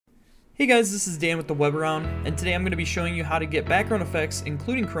Hey guys, this is Dan with the Webaround, and today I'm going to be showing you how to get background effects,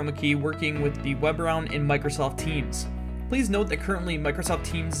 including chroma key, working with the Webaround in Microsoft Teams. Please note that currently Microsoft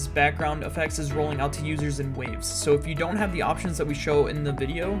Teams background effects is rolling out to users in waves, so if you don't have the options that we show in the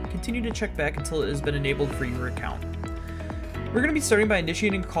video, continue to check back until it has been enabled for your account. We're going to be starting by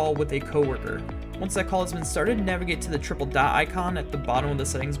initiating a call with a coworker. Once that call has been started, navigate to the triple dot icon at the bottom of the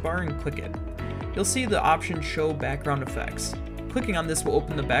settings bar and click it. You'll see the option Show Background Effects. Clicking on this will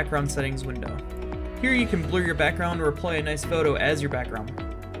open the background settings window. Here you can blur your background or apply a nice photo as your background.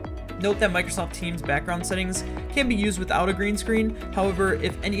 Note that Microsoft Teams background settings can be used without a green screen. However,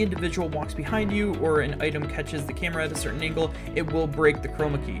 if any individual walks behind you or an item catches the camera at a certain angle, it will break the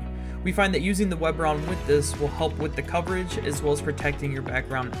chroma key. We find that using the Webaround with this will help with the coverage as well as protecting your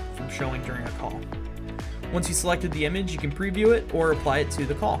background from showing during a call. Once you selected the image, you can preview it or apply it to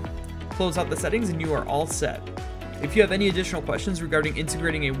the call. Close out the settings and you are all set. If you have any additional questions regarding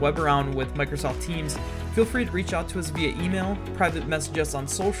integrating a Webaround with Microsoft Teams, feel free to reach out to us via email, private message us on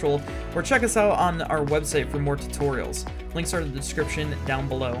social, or check us out on our website for more tutorials. Links are in the description down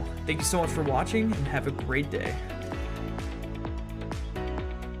below. Thank you so much for watching and have a great day.